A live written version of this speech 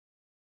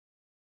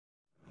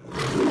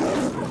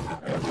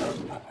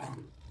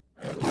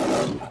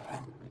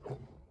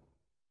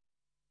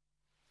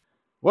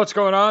What's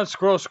going on,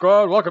 Squirrel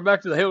Squad? Welcome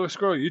back to the Look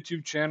Squirrel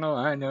YouTube channel.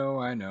 I know.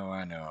 I'm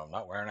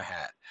not wearing a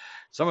hat.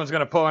 Someone's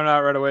going to point it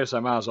out right away, so I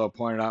might as well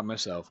point it out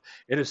myself.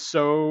 It is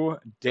so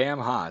damn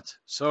hot.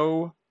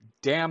 So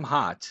damn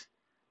hot.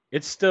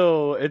 It's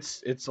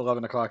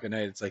 11 o'clock at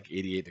night. It's like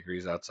 88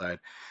 degrees outside.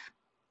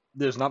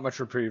 There's not much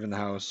reprieve in the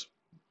house.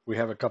 We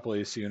have a couple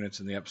AC units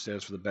in the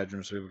upstairs for the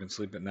bedroom so people can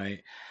sleep at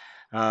night.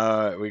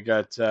 We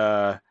got...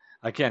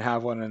 I can't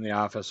have one in the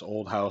office.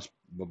 Old house,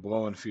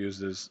 blowing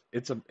fuses.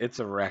 It's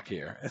a wreck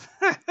here.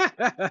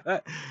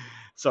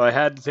 So I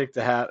had to take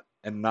the hat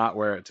and not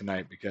wear it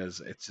tonight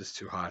because it's just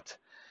too hot.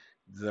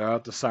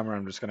 Throughout the summer,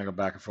 I'm just gonna go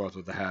back and forth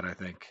with the hat. I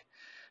think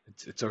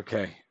it's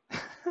okay.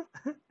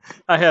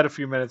 I had a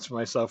few minutes for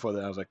myself with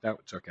it. I was like, no,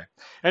 it's okay.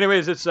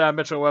 Anyways, it's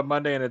Mitchell Webb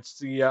Monday, and it's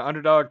the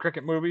Underdog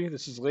cricket movie.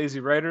 This is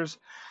Lazy Writers.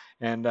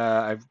 And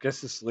I guess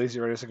this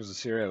Lazy Writers was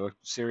a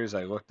series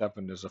I looked up,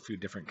 and there's a few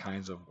different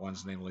kinds of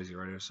ones named Lazy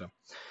Writers, so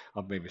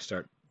I'll maybe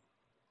start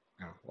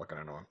looking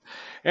into them.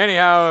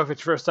 Anyhow, if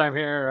it's your first time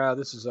here,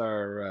 this is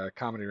our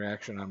comedy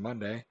reaction on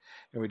Monday,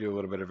 and we do a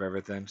little bit of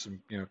everything,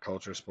 some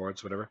culture,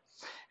 sports, whatever.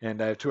 And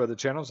I have two other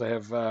channels. I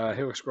have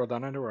Look Squirrel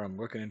Down Under, where I'm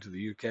looking into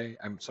the UK.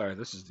 I'm sorry,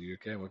 this is the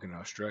UK. I'm looking at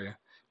Australia.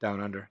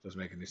 Down Under doesn't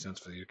make any sense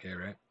for the UK,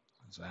 right?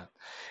 That's that.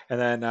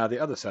 And then the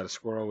other side of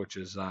Squirrel, which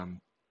is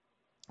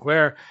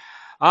where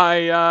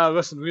I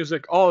listen to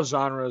music, all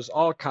genres,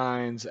 all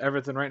kinds,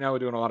 everything. Right now we're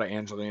doing a lot of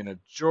Angelina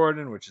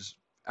Jordan, which is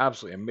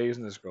absolutely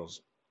amazing. This girl's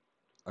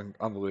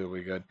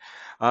unbelievably good.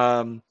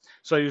 So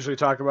I usually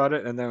talk about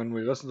it, and then when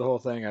we listen to the whole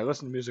thing, I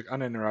listen to music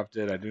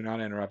uninterrupted. I do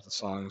not interrupt the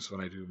songs when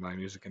I do my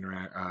music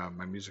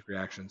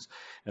reactions.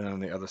 And then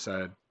on the other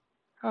side,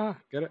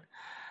 get it?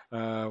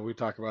 We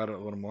talk about it a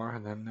little more,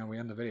 and then we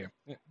end the video.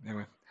 Yeah,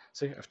 anyway.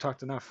 See, I've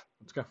talked enough.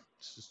 Let's go.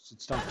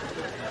 It's done.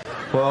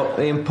 Well,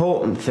 the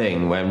important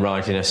thing when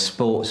writing a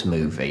sports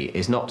movie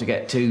is not to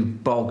get too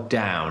bogged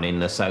down in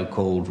the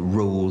so-called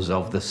rules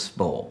of the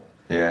sport.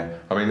 Yeah,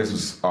 I mean, this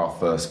was our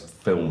first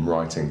film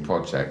writing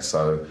project,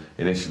 so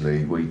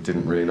initially we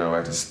didn't really know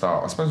where to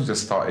start. I suppose we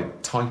just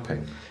started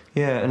typing.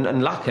 Yeah,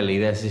 and luckily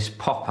there's this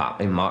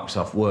pop-up in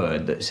Microsoft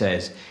Word that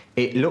says,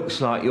 "It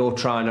looks like you're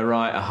trying to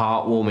write a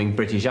heartwarming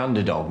British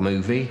underdog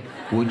movie.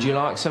 Would you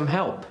like some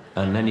help?"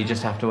 And then you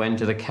just have to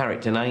enter the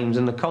character names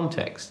and the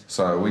context.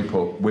 So we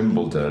put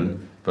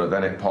Wimbledon, but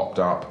then it popped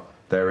up,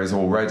 there is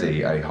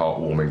already a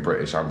heartwarming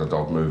British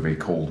underdog movie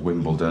called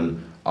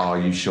Wimbledon. Are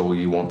you sure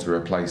you want to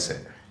replace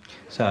it?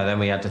 So then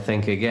we had to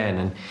think again,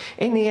 and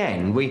in the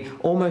end, we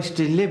almost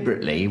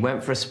deliberately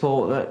went for a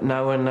sport that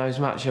no one knows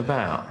much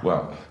about.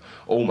 Well,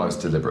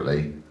 almost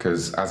deliberately,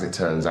 because as it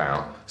turns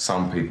out,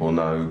 some people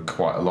know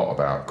quite a lot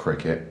about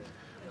cricket,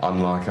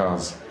 unlike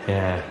us.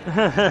 Yeah.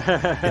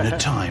 In a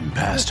time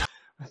past.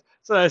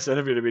 It's a nice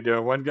interview to be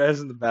doing. One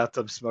guy's in the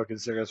bathtub smoking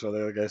cigarettes while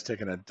the other guy's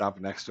taking a dump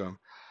next to him.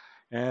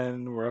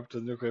 And we're up to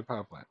the nuclear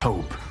power plant.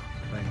 Hope.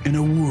 In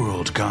a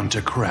world gone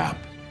to crap,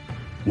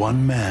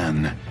 one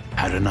man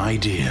had an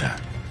idea.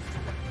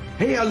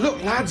 Here,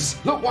 look, lads.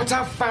 Look what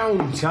I've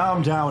found.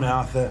 Calm down,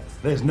 Arthur.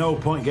 There's no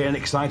point getting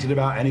excited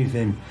about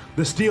anything.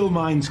 The steel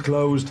mine's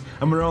closed,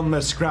 and we're on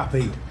the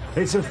scrappy.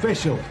 It's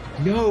official.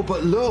 No,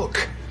 but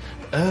look.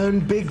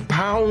 Earn big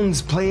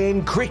pounds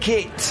playing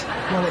cricket.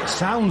 Well, it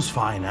sounds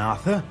fine,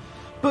 Arthur.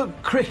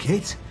 But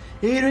cricket,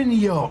 here in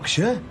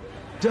Yorkshire,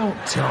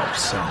 don't talk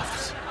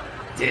soft.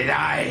 Did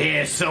I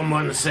hear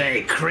someone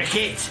say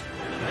cricket?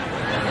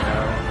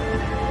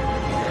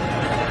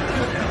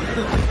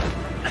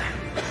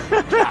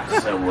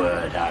 That's a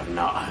word I've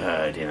not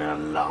heard in a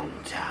long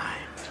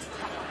time.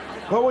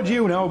 What would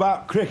you know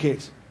about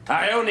cricket?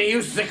 I only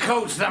used to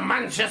coach the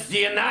Manchester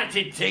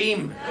United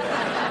team.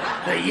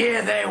 The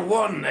year they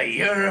won the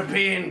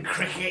European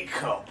Cricket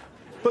Cup.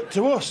 But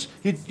to us,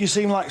 you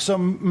seem like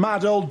some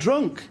mad old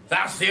drunk.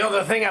 That's the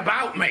other thing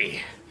about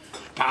me.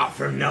 Apart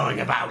from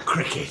knowing about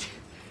cricket.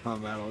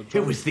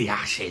 It was the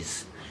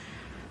Ashes.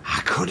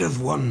 I could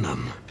have won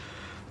them,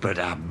 but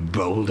I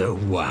bowled her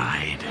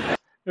wide.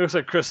 It looks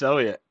like Chris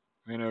Elliott.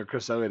 You know what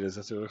Chris Elliott is?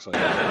 That's what it looks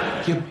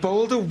like. You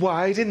bowled her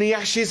wide in the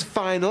Ashes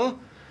final?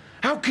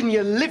 How can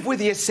you live with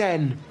your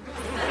sen?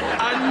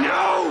 I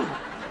know!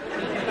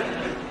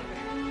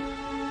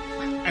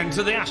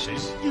 Enter the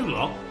Ashes, you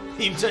lot?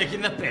 You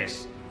taking the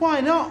piss? Why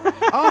not?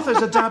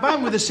 Arthur's a dab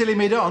hand with a silly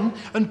mid on,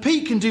 and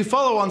Pete can do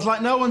follow-ons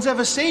like no one's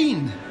ever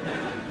seen.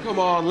 Come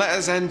on, let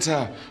us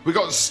enter. We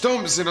got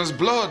stumps in us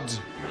blood.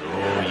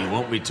 Oh, you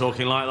won't be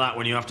talking like that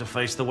when you have to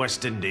face the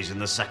West Indies in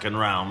the second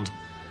round.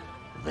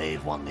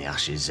 They've won the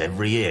Ashes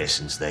every year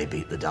since they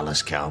beat the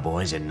Dallas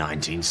Cowboys in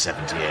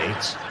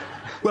 1978.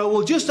 Well,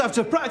 we'll just have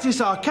to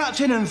practice our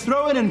catching and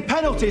throwing and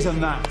penalties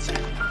and that.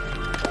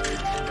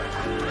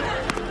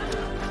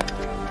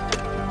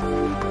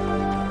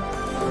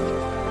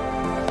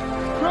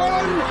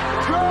 Run!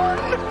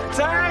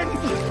 10!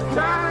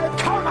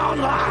 Come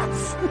on,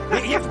 lads!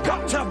 You've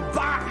got to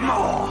bat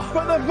more!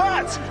 But the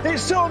bat,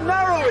 it's so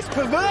narrow, it's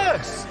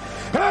perverse!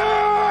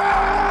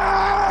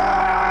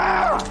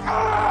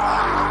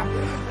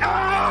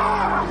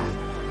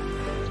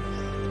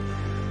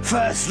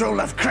 First rule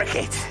of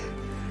cricket.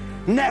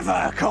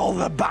 Never call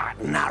the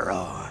bat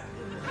narrow.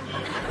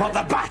 What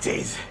the bat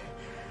is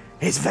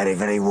very,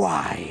 very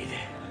wide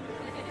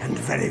and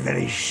very,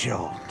 very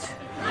short.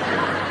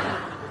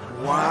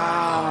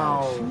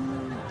 Wow.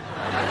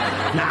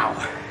 Now,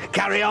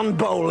 carry on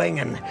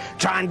bowling and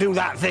try and do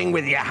that thing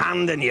with your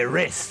hand and your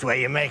wrist where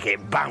you make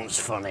it bounce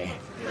funny.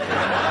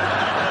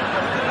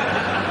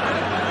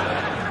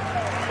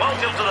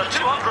 Welcome to the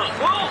 200th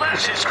World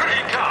Ashes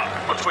Cricket Cup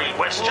between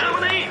West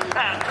Germany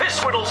and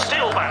Pisswhiddle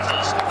Steel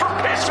Batters from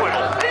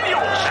Pisswhiddle in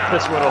Yorkshire.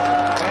 Pisswhiddle.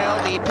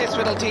 Well, the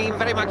Pisswhiddle team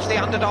very much the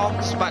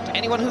underdogs, but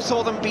anyone who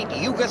saw them beat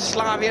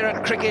Yugoslavia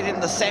at cricket in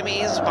the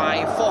semis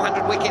by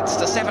 400 wickets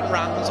to 7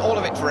 runs, all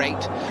of it for 8, will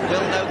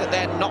know that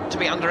they're not to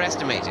be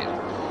underestimated.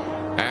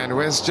 And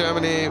West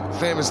Germany,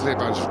 famously a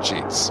bunch of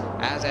cheats.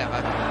 As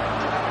ever.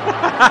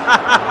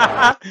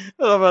 I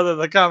love other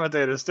the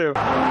commentators too.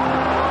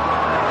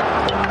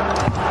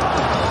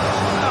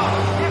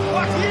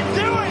 What are you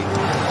doing?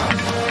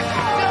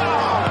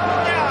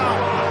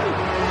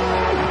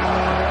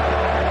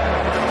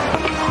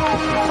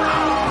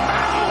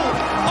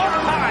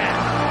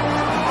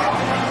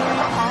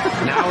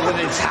 Now that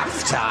it's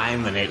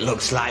half-time and it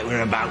looks like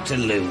we're about to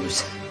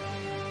lose,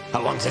 I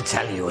want to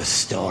tell you a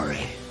story.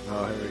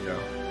 Oh, here we go.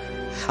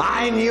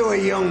 I knew a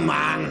young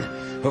man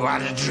who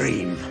had a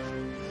dream.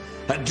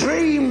 A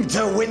dream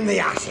to win the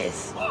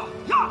Ashes.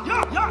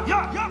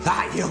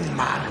 That young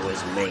man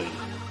was me.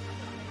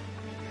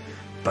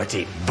 But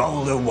he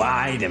bowled her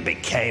wide and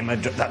became a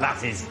drunk.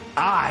 That is,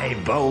 I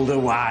bowled her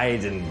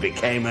wide and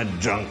became a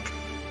drunk.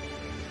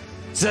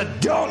 So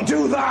don't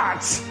do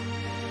that!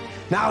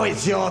 Now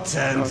it's your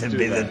turn to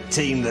be the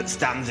team that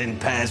stands in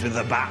pairs with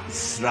the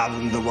bats rather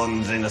than the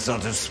ones in a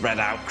sort of spread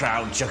out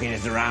crowd chucking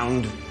it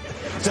around.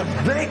 So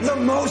make the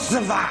most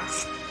of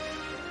that!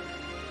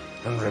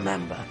 And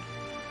remember,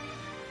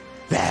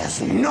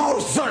 there's no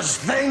such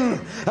thing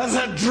as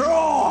a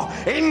draw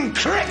in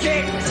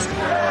cricket!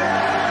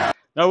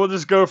 No, we'll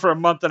just go for a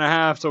month and a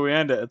half till we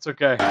end it. It's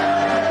okay.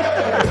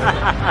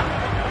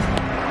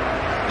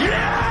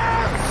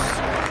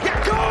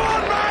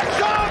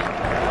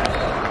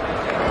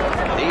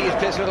 These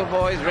Pisswhiddle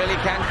boys really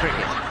can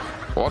cricket.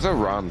 What a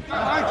run.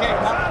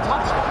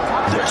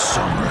 This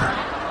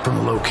summer, from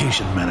the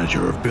location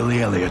manager of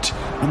Billy Elliot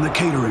and the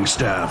catering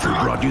staff who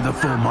brought you the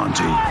full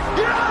Monty.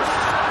 Yes!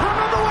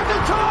 Remember what they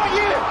taught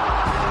you!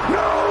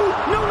 No,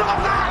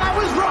 not that! I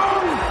was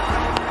wrong!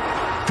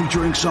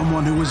 Featuring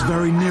someone who was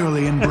very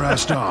nearly in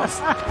Brassed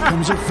Off,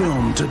 comes a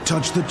film to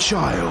touch the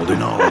child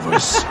in all of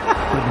us,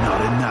 but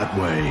not in that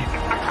way.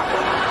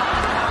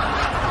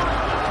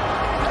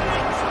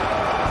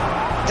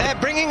 They're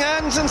bringing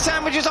urns and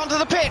sandwiches onto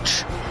the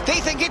pitch. They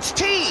think it's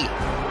tea.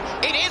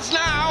 It is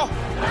now.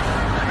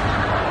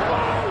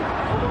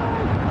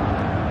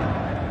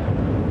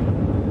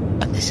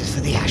 And this is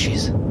for the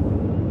Ashes.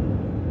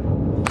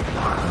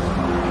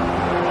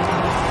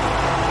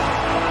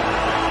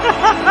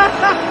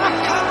 I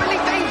can't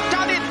believe they've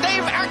done it.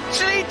 They've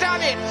actually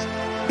done it.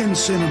 In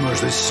cinemas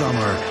this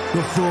summer,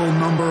 the full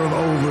number of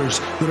overs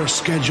that are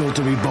scheduled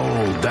to be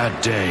bowled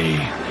that day.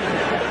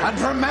 And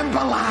remember,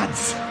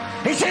 lads,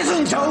 it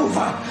isn't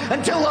over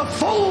until the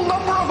full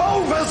number of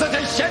overs that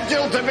are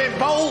scheduled to be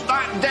bowled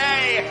that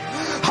day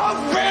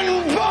have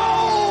been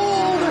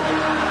bowled!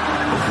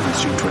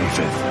 Opens June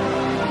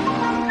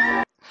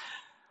 25th.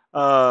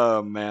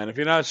 Oh, man. If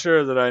you're not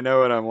sure that I know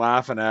what I'm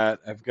laughing at,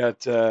 I've got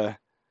the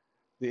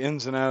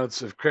ins and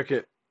outs of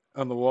cricket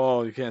on the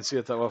wall. You can't see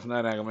it that well from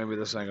that angle. Maybe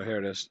this angle. Here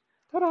it is.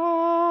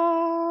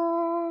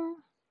 Ta-da!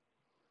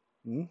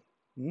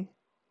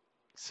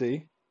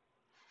 See?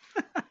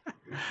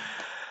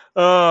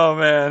 Oh,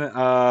 man.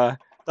 That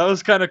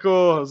was kind of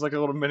cool. It was like a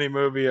little mini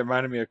movie. It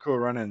reminded me of Cool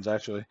Run-Ins,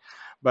 actually.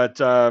 But,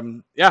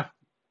 yeah,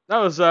 that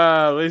was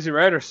Lazy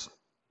Writers.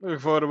 Looking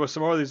forward to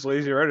some more of these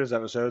Lazy Writers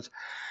episodes.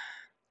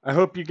 I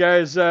hope you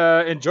guys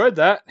enjoyed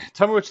that.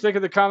 Tell me what you think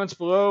in the comments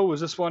below. Was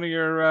this one of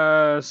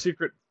your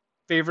secret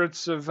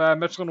favorites of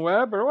Mitchell &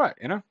 Webb or what?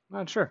 You know,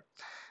 not sure.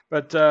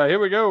 But here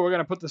we go. We're going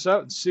to put this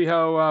out and see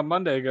how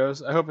Monday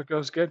goes. I hope it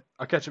goes good.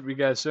 I'll catch up with you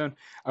guys soon.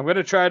 I'm going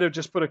to try to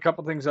just put a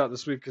couple things out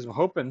this week because I'm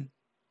hoping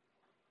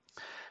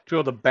to be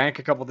able to bank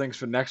a couple things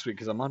for next week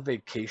because I'm on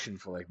vacation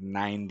for like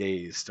 9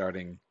 days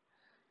starting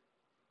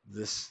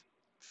this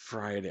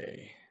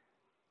Friday.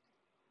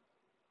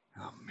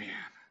 Oh, man.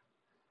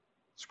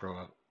 Scroll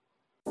up.